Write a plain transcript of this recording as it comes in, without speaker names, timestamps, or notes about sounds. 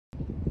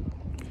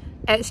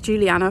It's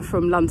Juliana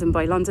from London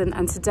by London,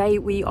 and today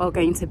we are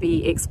going to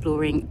be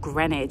exploring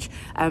Greenwich.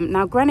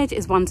 Now Greenwich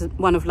is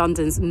one of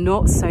London's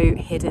not so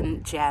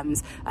hidden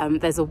gems.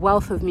 There's a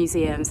wealth of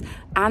museums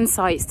and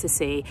sights to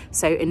see,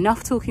 so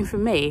enough talking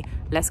from me,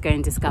 let's go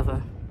and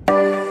discover.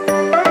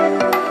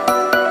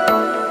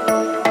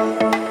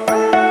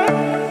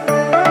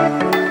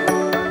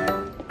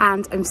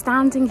 And I'm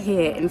standing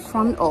here in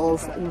front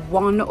of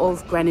one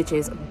of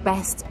Greenwich's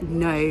best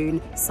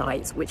known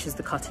sites, which is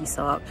the Cutty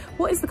Sark.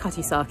 What is the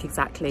Cutty Sark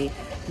exactly?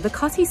 The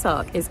Cutty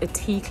Sark is a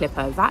tea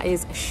clipper. That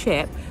is a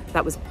ship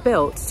that was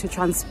built to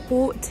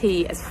transport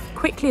tea as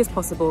quickly as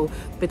possible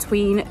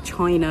between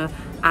China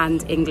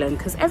and England,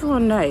 because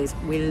everyone knows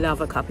we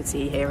love a cup of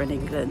tea here in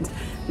England.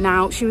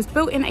 Now, she was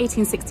built in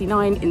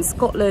 1869 in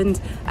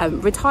Scotland,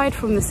 retired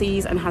from the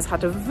seas and has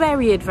had a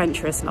very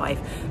adventurous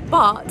life.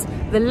 But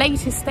the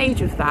latest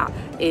stage of that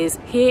is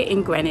here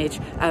in Greenwich,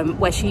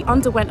 where she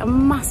underwent a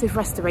massive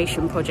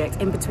restoration project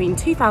in between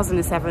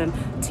 2007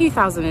 and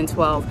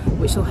 2012,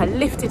 which saw her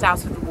lifted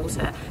out of the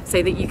water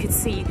so that you could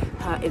see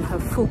her in her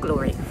full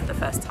glory for the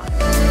first time.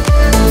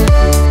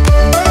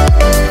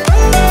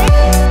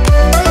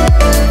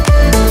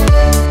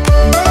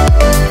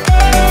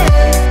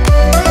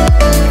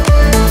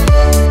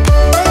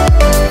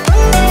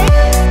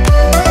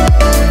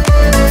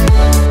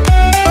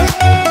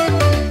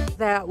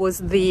 Was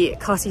the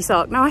Cutty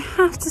Sark. Now I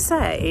have to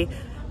say,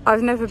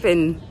 I've never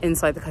been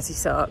inside the Cutty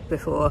Sark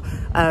before.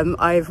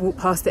 I've walked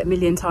past it a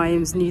million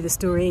times, knew the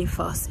story,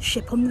 fastest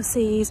ship on the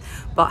seas,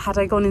 but had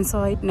I gone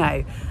inside?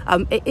 No.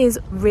 It is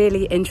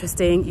really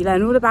interesting. You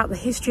learn all about the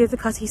history of the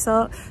Cutty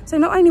Sark. So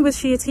not only was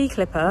she a tea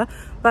clipper,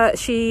 but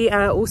she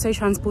also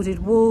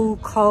transported wool,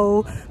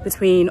 coal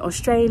between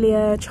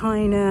Australia,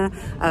 China,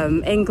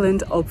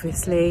 England,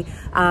 obviously.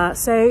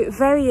 So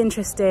very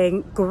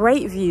interesting,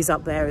 great views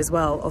up there as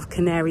well of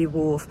Canary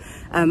Wharf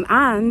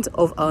and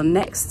of our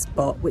next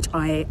spot, which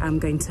I am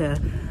going to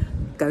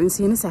go and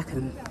see in a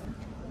second.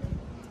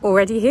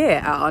 Already here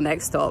at our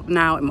next stop.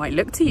 Now it might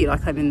look to you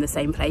like I'm in the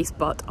same place,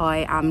 but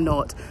I am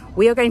not.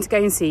 We are going to go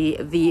and see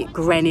the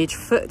Greenwich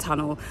Foot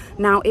Tunnel.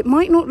 Now it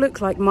might not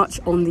look like much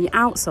on the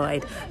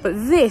outside, but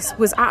this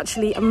was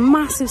actually a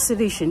massive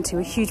solution to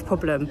a huge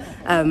problem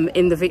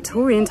in the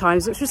Victorian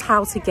times, which was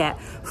how to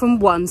get from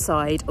one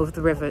side of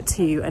the river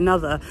to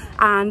another.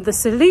 And the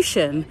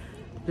solution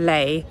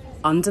lay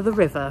under the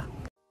river.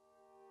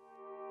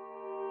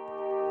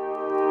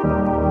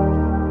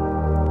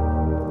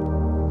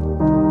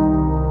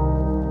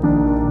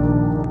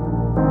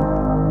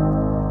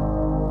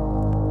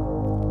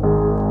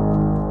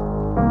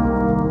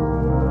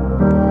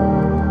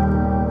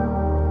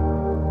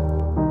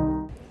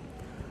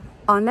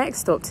 Our next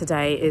stop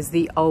today is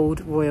the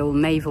Old Royal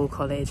Naval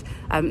College.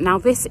 Now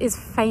this is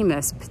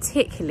famous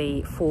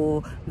particularly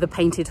for the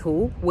painted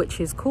hall,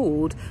 which is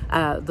called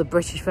the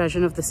British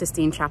version of the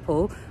Sistine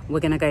Chapel. We're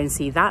going to go and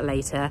see that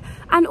later.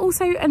 And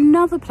also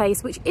another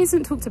place which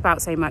isn't talked about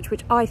so much,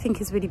 which I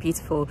think is really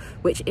beautiful,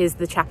 which is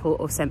the Chapel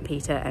of St.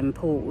 Peter and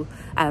Paul.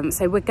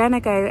 So we're going to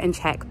go and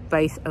check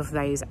both of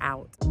those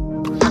out.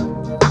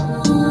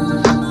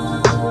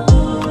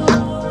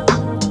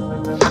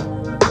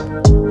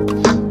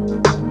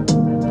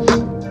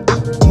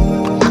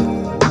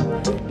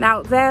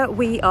 Now there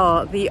we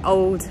are, the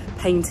old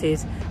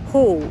painted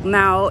hall.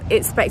 Now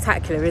it's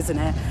spectacular, isn't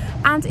it?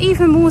 And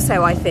even more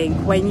so, I think,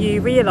 when you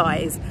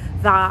realise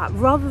that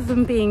rather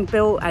than being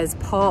built as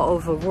part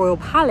of a royal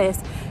palace,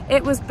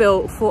 it was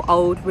built for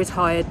old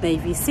retired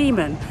Navy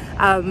seamen.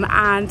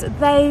 And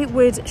they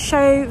would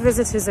show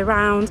visitors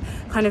around,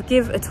 kind of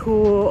give a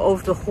tour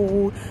of the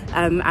hall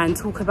and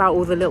talk about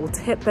all the little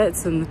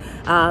tidbits and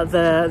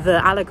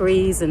the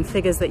allegories and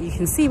figures that you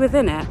can see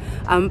within it.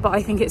 But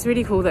I think it's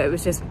really cool that it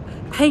was just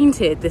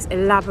painted, this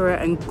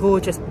elaborate and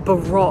gorgeous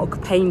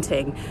Baroque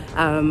painting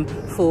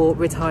for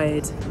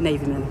retired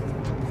Navymen.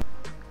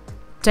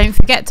 Don't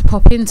forget to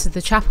pop into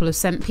the Chapel of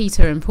St.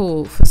 Peter and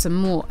Paul for some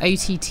more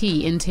OTT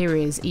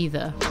interiors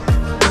either.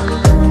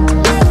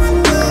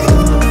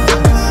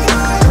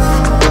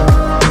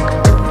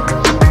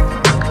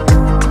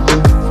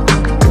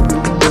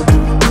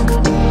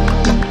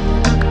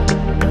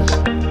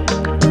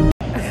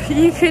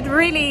 You could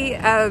really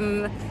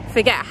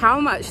forget how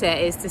much there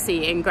is to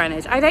see in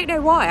Greenwich. I don't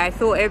know why. I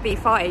thought it would be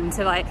fine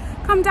to like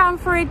come down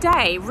for a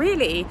day.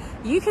 Really,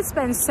 you could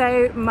spend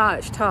so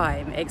much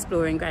time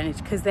exploring Greenwich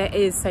because there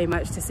is so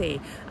much to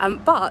see.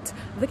 But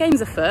the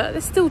game's afoot.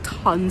 There's still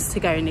tons to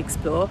go and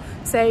explore.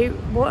 So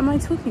what am I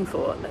talking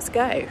for? Let's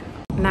go.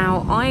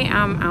 Now I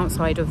am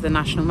outside of the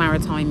National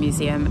Maritime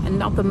Museum,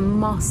 another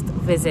must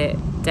visit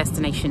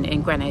destination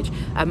in Greenwich.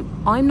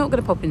 I'm not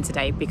going to pop in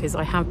today because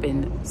I have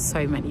been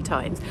so many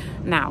times.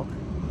 Now,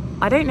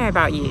 I don't know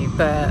about you,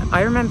 but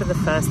I remember the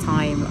first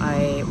time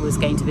I was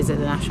going to visit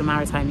the National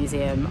Maritime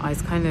Museum, I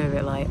was kind of a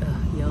bit like,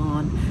 ugh,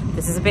 yawn,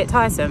 this is a bit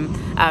tiresome.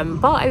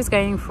 But I was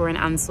going for an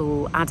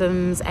Ansel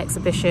Adams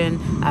exhibition.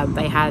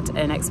 They had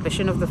an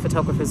exhibition of the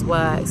photographer's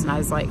works, and I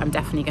was like, I'm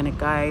definitely going to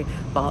go,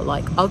 but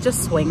like, I'll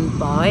just swing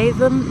by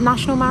the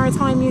National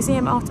Maritime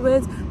Museum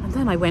afterwards. And And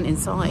then I went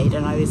inside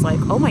and I was like,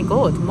 oh my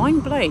God,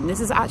 mind blown.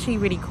 This is actually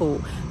really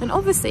cool. And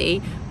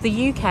obviously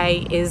the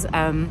UK is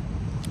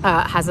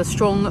has a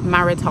strong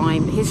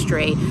maritime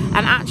history,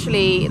 and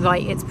actually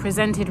like it's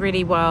presented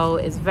really well.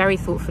 It's very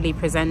thoughtfully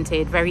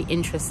presented, very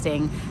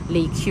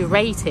interestingly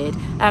curated,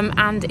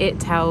 and it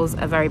tells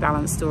a very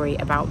balanced story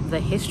about the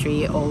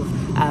history of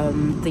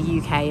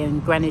the UK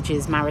and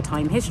Greenwich's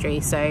maritime history.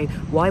 So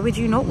why would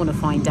you not want to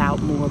find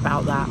out more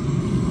about that?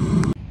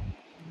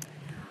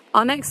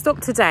 Our next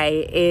stop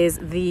today is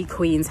the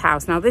Queen's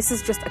House. Now this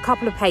is just a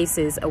couple of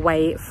paces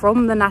away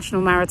from the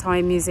National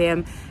Maritime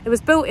Museum. It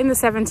was built in the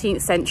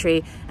 17th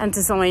century and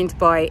designed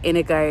by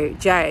Inigo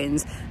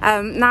Jones.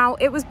 Now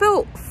it was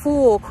built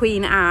for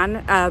Queen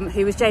Anne,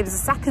 who was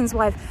James II's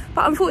wife,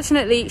 but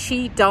unfortunately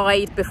she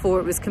died before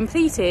it was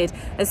completed,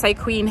 and so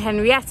Queen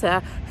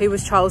Henrietta, who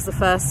was Charles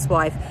I's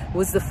wife,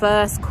 was the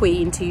first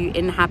queen to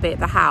inhabit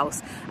the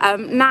house.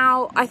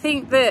 Now I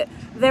think that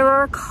there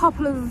are a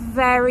couple of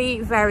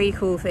very, very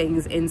cool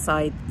things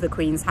inside the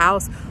Queen's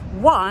House.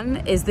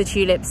 One is the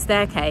tulip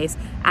staircase,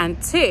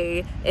 and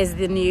two is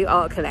the new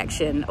art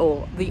collection,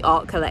 or the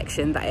art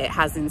collection that it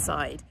has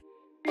inside.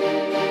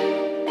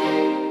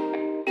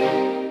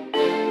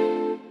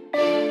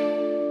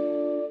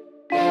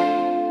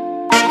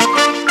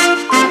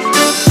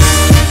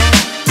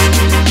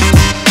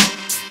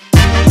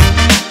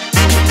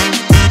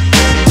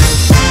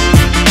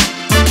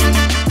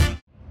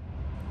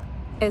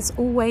 It's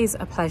always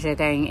a pleasure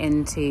going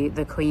into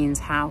the Queen's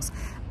House,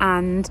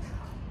 and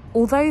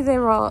although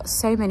there are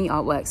so many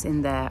artworks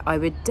in there, I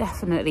would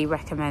definitely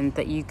recommend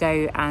that you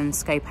go and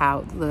scope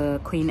out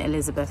the Queen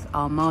Elizabeth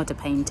Armada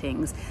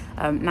paintings.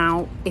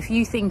 Now, if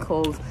you think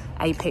of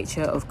a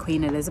picture of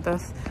Queen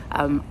Elizabeth,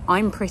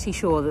 I'm pretty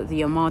sure that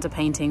the Armada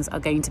paintings are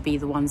going to be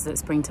the ones that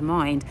spring to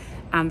mind,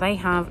 and they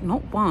have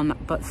not one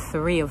but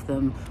 3 of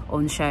them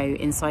on show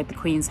inside the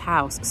Queen's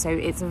House. So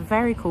it's a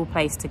very cool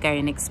place to go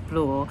and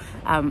explore,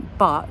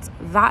 but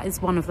that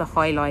is one of the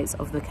highlights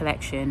of the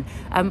collection,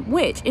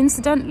 which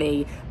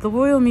incidentally the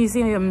Royal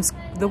Museum's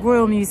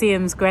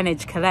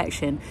Greenwich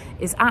collection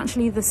is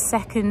actually the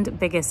 2nd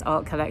biggest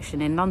art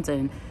collection in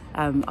London,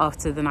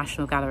 after the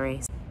National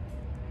Gallery.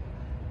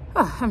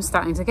 Oh, I'm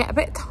starting to get a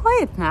bit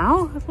tired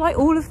now, like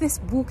all of this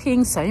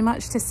walking, so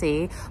much to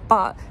see,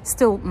 but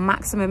still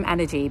maximum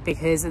energy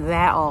because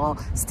there are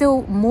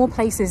still more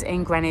places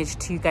in Greenwich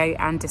to go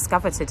and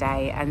discover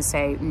today, and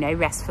so no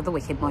rest for the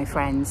wicked, my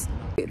friends.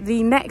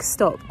 The next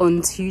stop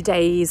on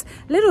today's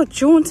little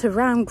jaunt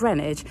around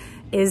Greenwich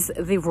is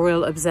the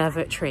Royal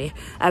Observatory.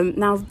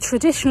 Now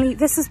traditionally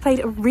this has played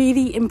a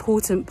really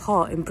important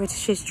part in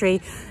British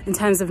history in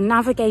terms of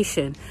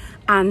navigation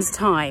and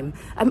time.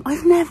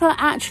 I've never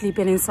actually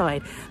been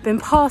inside,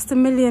 been past a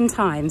million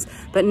times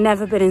but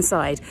never been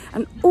inside.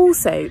 And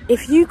also,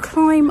 if you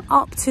climb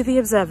up to the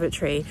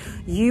observatory,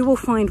 you will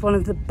find one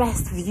of the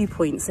best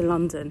viewpoints in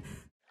London.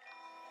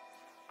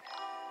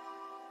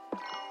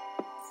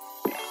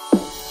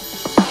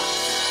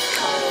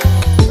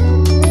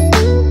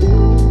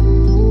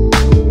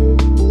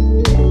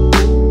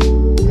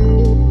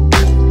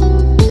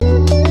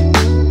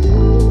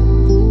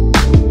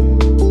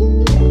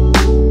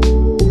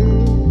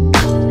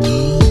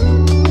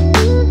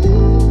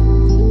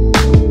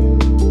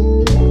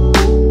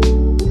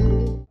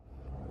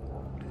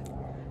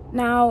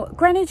 Now,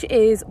 Greenwich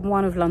is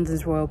one of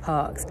London's royal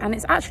parks, and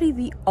it's actually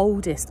the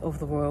oldest of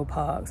the royal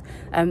parks,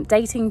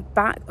 dating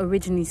back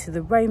originally to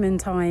the Roman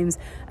times,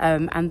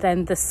 and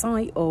then the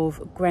site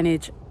of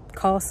Greenwich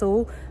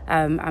Castle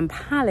and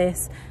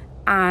Palace,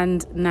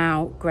 and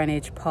now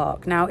Greenwich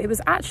Park. Now, it was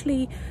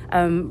actually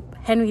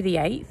Henry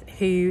VIII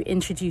who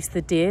introduced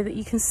the deer that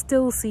you can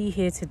still see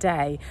here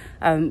today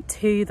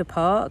to the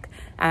park.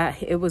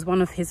 It was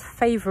one of his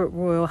favourite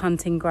royal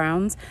hunting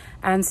grounds,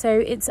 and so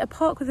it's a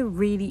park with a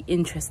really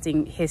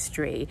interesting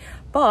history.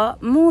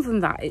 But more than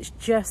that, it's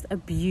just a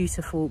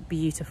beautiful,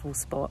 beautiful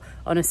spot.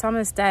 On a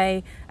summer's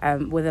day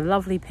with a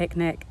lovely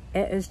picnic,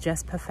 it is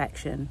just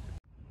perfection.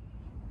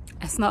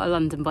 It's not a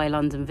London by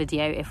London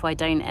video if I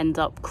don't end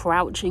up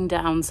crouching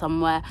down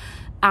somewhere.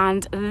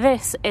 And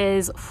this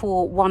is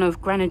for one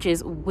of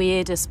Greenwich's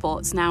weirder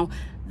spots. Now,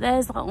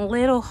 there's that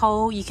little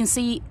hole you can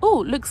see.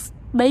 Oh, looks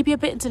maybe a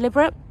bit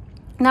deliberate.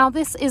 Now,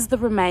 this is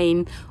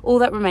all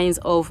that remains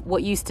of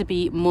what used to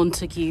be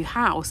Montague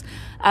House,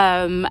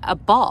 a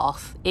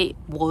bath. It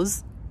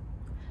was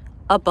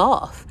a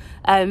bath.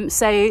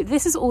 So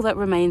this is all that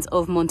remains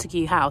of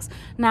Montague House.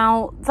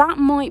 Now, that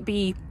might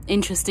be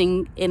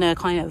interesting in a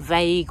kind of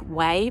vague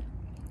way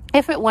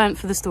if it weren't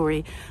for the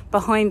story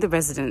behind the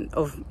resident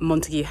of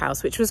Montague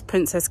House, which was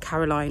Princess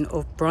Caroline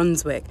of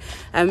Brunswick.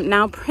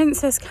 Now,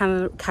 Princess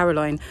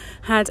Caroline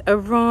had a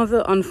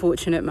rather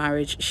unfortunate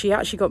marriage. She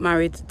actually got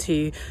married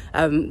to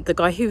the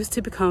guy who was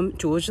to become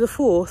George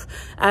IV,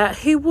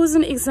 who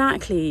wasn't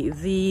exactly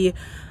the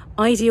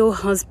ideal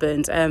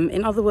husband.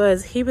 In other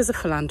words, he was a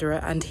philanderer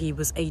and he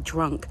was a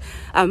drunk.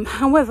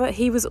 However,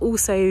 he was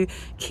also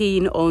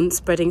keen on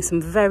spreading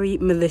some very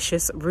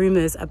malicious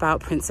rumours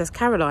about Princess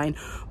Caroline.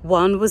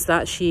 One was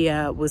that she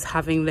was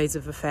having loads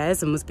of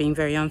affairs and was being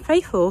very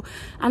unfaithful,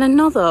 and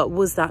another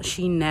was that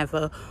she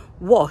never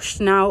washed.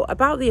 Now,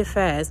 about the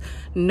affairs,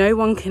 no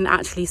one can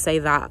actually say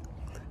that,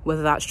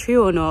 whether that's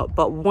true or not,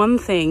 but one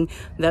thing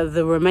that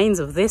the remains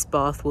of this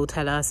bath will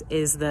tell us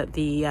is that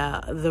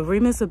the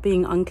rumours of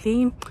being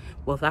unclean,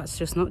 well, that's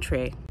just not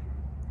true.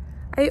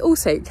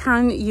 Also,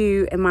 can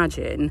you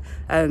imagine,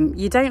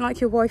 you don't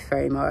like your wife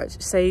very much,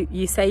 so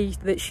you say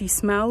that she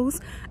smells?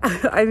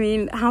 I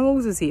mean, how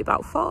old was he?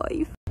 About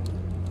 5?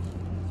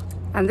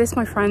 And this,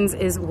 my friends,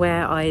 is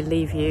where I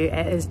leave you.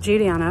 It is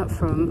Juliana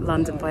from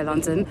London by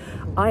London.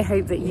 I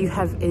hope that you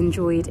have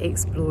enjoyed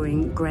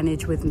exploring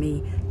Greenwich with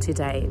me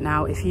today.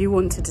 Now, if you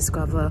want to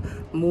discover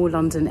more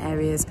London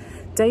areas,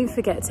 don't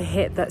forget to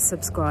hit that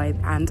subscribe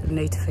and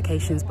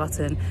notifications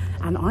button,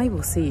 and I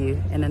will see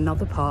you in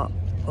another part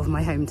of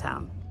my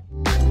hometown.